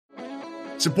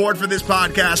Support for this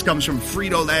podcast comes from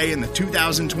Frito-Lay and the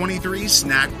 2023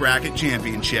 Snack Bracket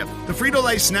Championship. The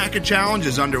Frito-Lay Snack Challenge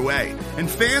is underway, and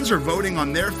fans are voting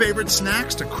on their favorite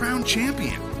snacks to crown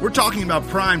champion. We're talking about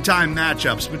primetime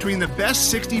matchups between the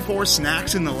best 64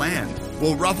 snacks in the land.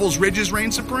 Will Ruffles Ridges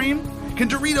reign supreme? Can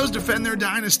Doritos defend their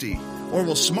dynasty? Or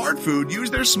will Smart Food use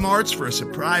their smarts for a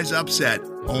surprise upset?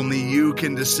 Only you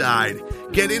can decide.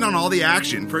 Get in on all the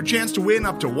action for a chance to win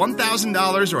up to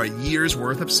 $1,000 or a year's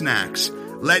worth of snacks.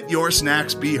 Let your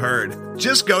snacks be heard.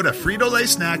 Just go to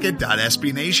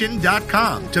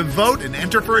fritolaysnacket.sbnation.com to vote and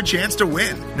enter for a chance to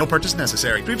win. No purchase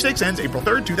necessary. Sweepstakes ends April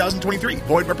 3rd, 2023.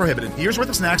 Void where prohibited. Year's worth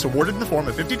of snacks awarded in the form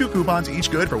of 52 coupons, each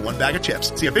good for one bag of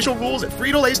chips. See official rules at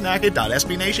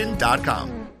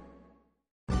fritolaysnacket.sbnation.com.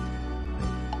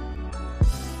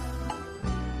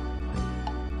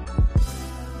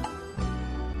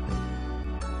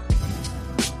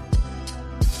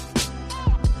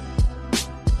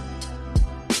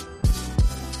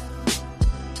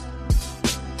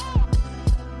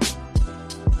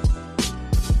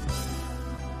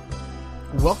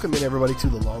 Welcome in, everybody, to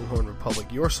the Longhorn Republic,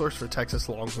 your source for Texas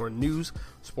Longhorn news,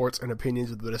 sports, and opinions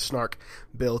with a bit of snark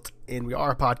built in. We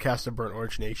are a podcast of Burnt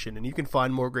Orange Nation, and you can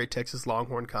find more great Texas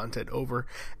Longhorn content over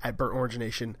at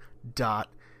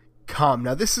BurntOrangeNation.com.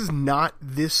 Now, this is not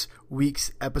this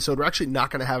week's episode. We're actually not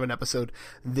going to have an episode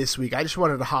this week. I just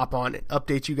wanted to hop on and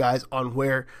update you guys on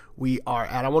where we are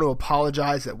at. I want to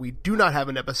apologize that we do not have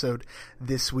an episode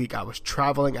this week. I was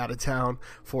traveling out of town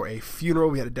for a funeral.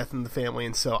 We had a death in the family,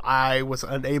 and so I was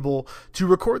unable to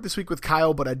record this week with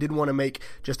Kyle, but I did want to make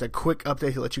just a quick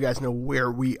update to let you guys know where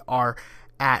we are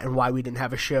at and why we didn't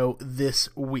have a show this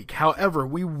week. However,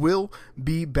 we will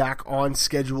be back on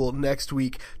schedule next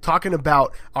week talking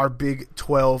about our Big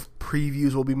 12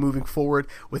 previews. We'll be moving forward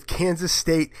with Kansas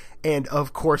State and,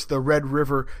 of course, the Red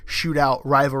River Shootout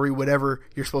rivalry, whatever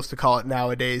you're supposed to call it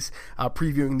nowadays,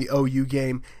 previewing the OU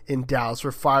game in Dallas.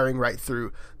 We're firing right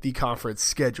through the conference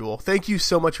schedule. Thank you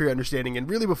so much for your understanding. And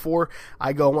really, before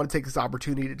I go, I want to take this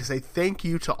opportunity to say thank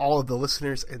you to all of the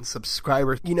listeners and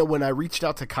subscribers. You know, when I reached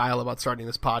out to Kyle about starting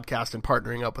this podcast and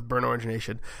partnering up with Burnt Orange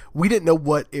Nation, we didn't know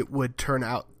what it would turn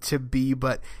out to be,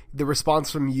 but the response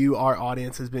from you, our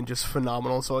audience, has been just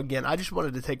phenomenal. So again, I just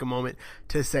wanted to take a moment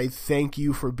to say thank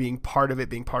you for being part of it,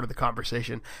 being part of the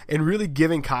conversation, and really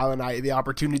giving Kyle and I the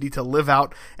opportunity to live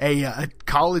out a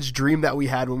college dream that we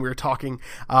had when we were talking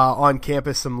on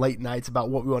campus some late nights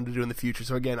about what we wanted to do in the future.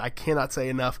 So again, I cannot say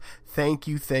enough. Thank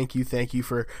you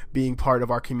for being part of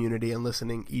our community and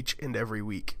listening each and every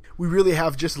week. We really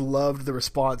have just loved the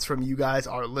response from you guys,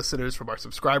 our listeners, from our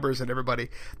subscribers, and everybody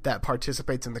that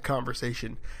participates in the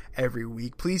conversation every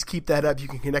week. Please keep that up. You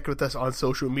can connect with us on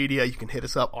social media. You can hit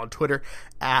us up on Twitter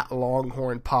at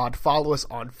Longhorn Pod. Follow us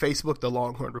on Facebook, The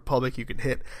Longhorn Republic. You can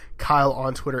hit Kyle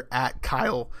on Twitter at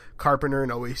Kyle Carpenter,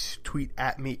 and always tweet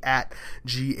at me at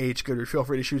GH Goodrich. Feel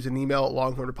free to shoot us an email,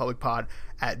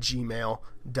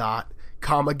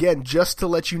 longhornrepublicpod@gmail.com. Again, just to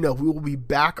let you know, we will be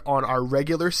back on our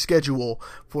regular schedule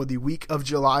for the week of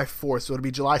July 4th. So it'll be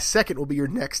July 2nd will be your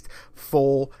next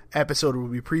full episode. We'll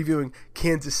be previewing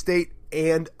Kansas State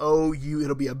and OU.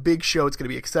 It'll be a big show. It's going to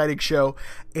be an exciting show,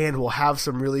 and we'll have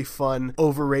some really fun,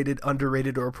 overrated,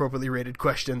 underrated, or appropriately rated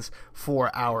questions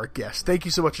for our guests. Thank you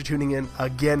so much for tuning in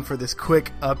again for this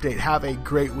quick update. Have a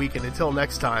great week, and until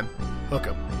next time, hook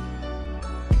 'em.